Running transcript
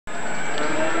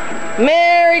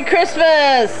Merry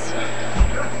Christmas!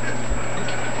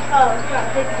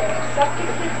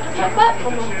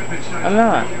 I'm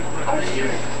not.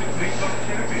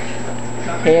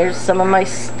 Here's some of my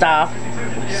stuff.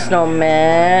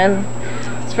 Snowman.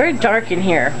 It's very dark in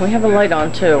here. We have a light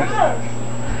on too.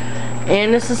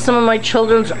 And this is some of my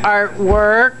children's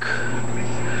artwork.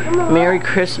 Merry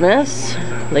Christmas.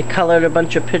 They colored a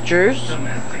bunch of pictures.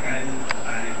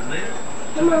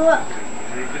 Look.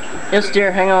 Yes,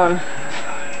 dear, hang on.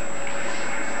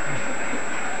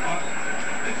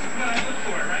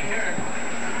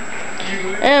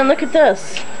 And look at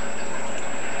this.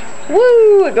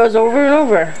 Woo! It goes over and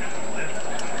over.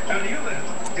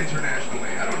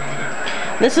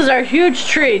 This is our huge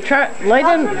tree. Light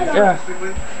in.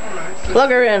 Plug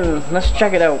her in. Let's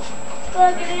check it out.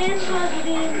 Plug it in, plug it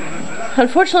in.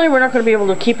 Unfortunately, we're not going to be able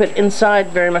to keep it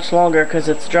inside very much longer because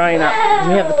it's drying up.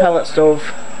 We have the pellet stove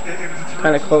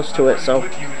kind of close to it, so.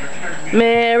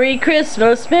 Merry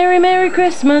Christmas, Merry, Merry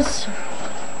Christmas.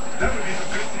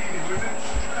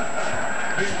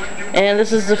 And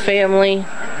this is the family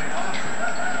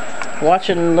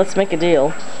watching Let's Make a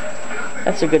Deal.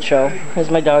 That's a good show.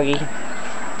 Here's my doggy.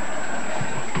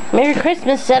 Merry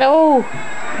Christmas, Seto!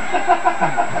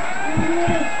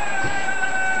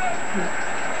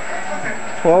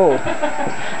 Whoa.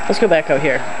 Let's go back out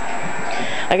here.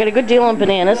 I got a good deal on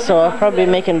bananas, so I'll probably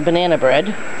be making banana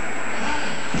bread.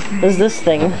 There's this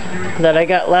thing that I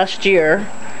got last year.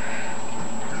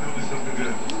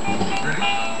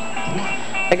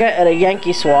 I got at a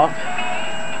Yankee swap.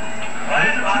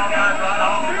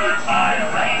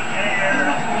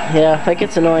 Yeah, that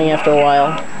gets annoying after a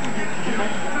while.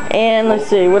 And let's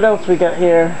see, what else we got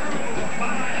here?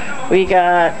 We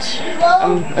got,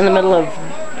 I'm in the middle of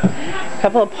a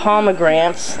couple of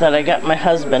pomegranates that I got my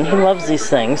husband. He loves these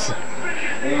things.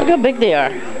 Look how big they are.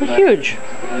 They're huge.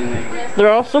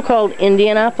 They're also called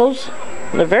Indian apples.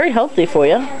 They're very healthy for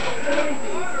you.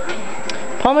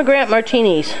 Pomegranate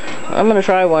martinis. I'm going to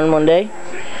try one day.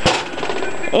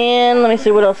 And let me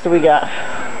see, what else do we got?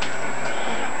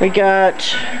 We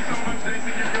got,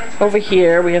 over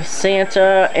here, we have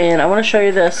Santa, and I want to show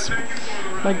you this.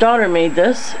 My daughter made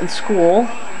this in school.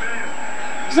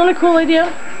 Isn't that a cool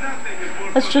idea?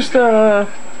 That's just a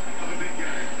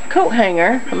coat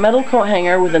hanger, a metal coat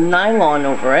hanger with a nylon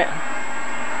over it.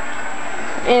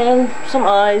 And some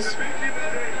eyes,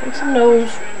 and some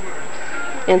nose,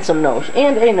 and some nose,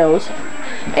 and a nose.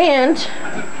 And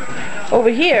over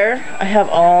here, I have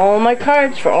all my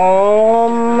cards for all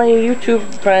my YouTube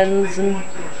friends and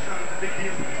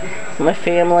my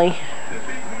family.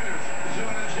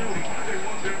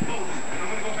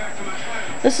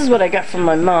 This is what I got from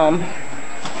my mom.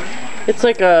 It's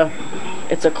like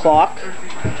it's a clock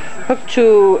hooked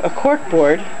to a cork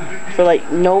board for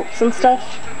like notes and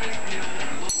stuff.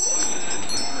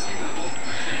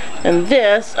 And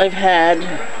this I've had,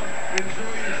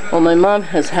 well, my mom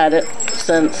has had it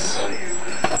since,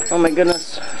 oh my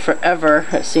goodness, forever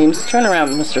it seems. Turn around,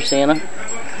 Mr. Santa.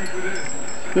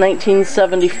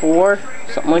 1974,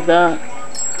 something like that.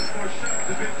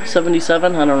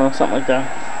 77, I don't know, something like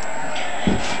that.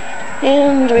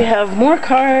 And we have more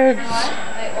cards.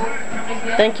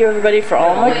 Thank you everybody for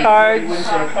all my cards.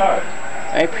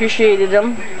 I appreciated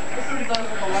them.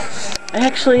 I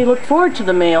actually look forward to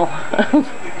the mail. I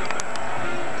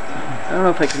don't know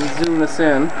if I can zoom this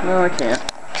in. No, I can't.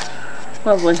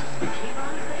 Lovely.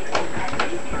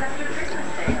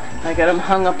 I got them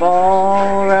hung up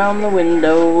all around the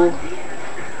window.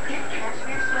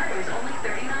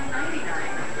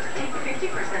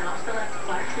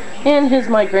 And here's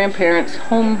my grandparents'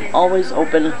 home, always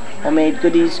open, homemade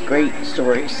goodies, great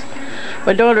stories.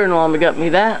 My daughter-in-law got me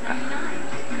that.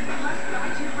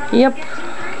 Yep.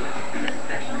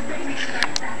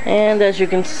 And as you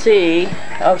can see,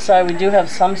 outside we do have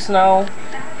some snow.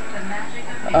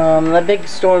 That big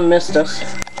storm missed us.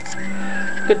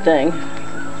 Good thing.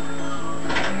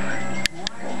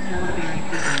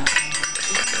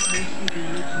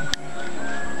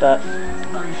 But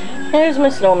here's my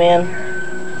snowman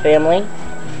family.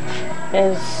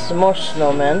 There's some more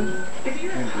snowmen.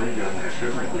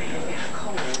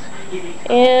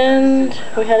 And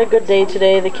we had a good day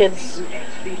today. The kids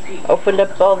opened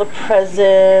up all the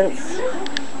presents.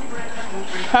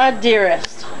 Hi,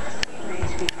 dearest.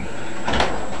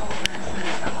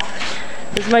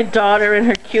 This is my daughter in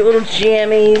her cute little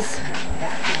jammies.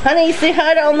 Honey, say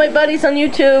hi to all my buddies on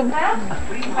YouTube.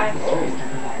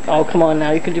 Oh, come on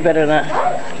now. You can do better than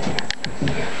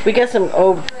that. We got some,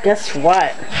 oh, guess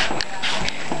what?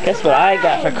 Guess what I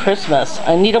got for Christmas?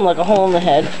 I need them like a hole in the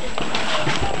head.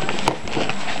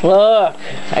 Look,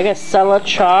 I got Stella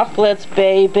chocolates,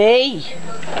 baby.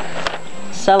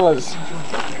 Sellas.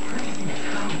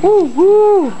 Woo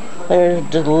woo! They're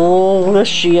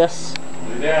delicious.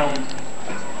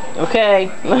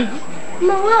 Okay. Mama,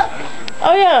 look.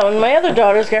 Oh yeah, and my other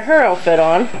daughter's got her outfit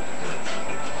on.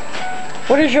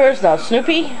 What is yours now?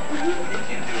 Snoopy?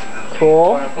 Mm-hmm.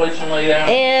 Cool.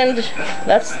 And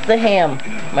that's the ham.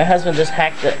 My husband just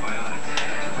hacked it.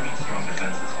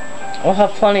 We'll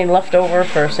have plenty left over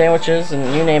for sandwiches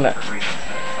and you name it.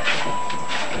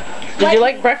 Did you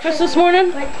like breakfast this morning?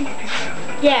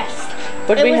 Yes.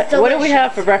 What did we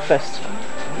have for breakfast?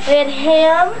 We had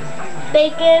ham,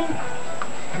 bacon,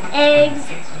 eggs,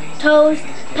 toast,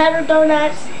 powdered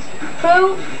donuts,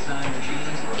 fruit,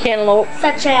 Cantaloupe.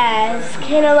 such as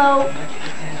cantaloupe,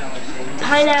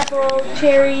 pineapple,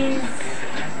 cherries,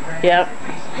 Yep.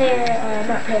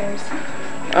 not pears.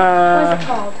 What is it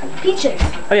called? Peaches.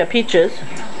 Oh yeah, peaches.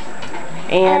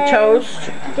 And toast.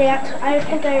 I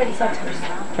think I already said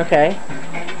toast. Okay.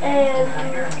 And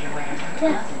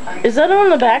yeah. Is that on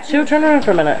the back too? Turn around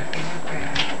for a minute.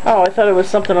 Oh, I thought it was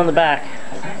something on the back.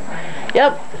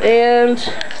 Yep, and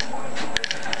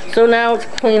so now it's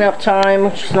cleanup time,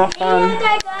 which is not fun. And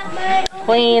I got my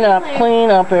Clean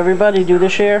up, everybody. Do the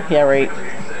share. Yeah, right.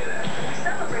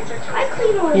 I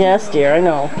clean all. Yes, dear, I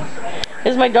know.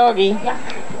 Here's my doggy. Yeah.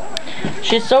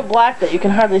 She's so black that you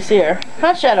can hardly see her.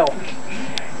 Huh, Shadow?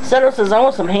 Shadow says, I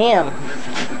want some ham.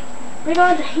 We're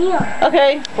going to ham.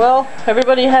 Okay, well,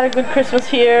 everybody had a good Christmas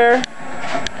here.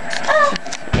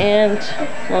 And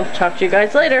we'll talk to you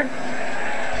guys later.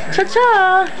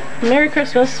 Ta-ta! Merry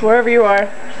Christmas, wherever you are.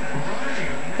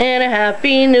 And a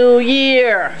Happy New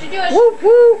Year! Whoop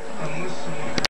whoop!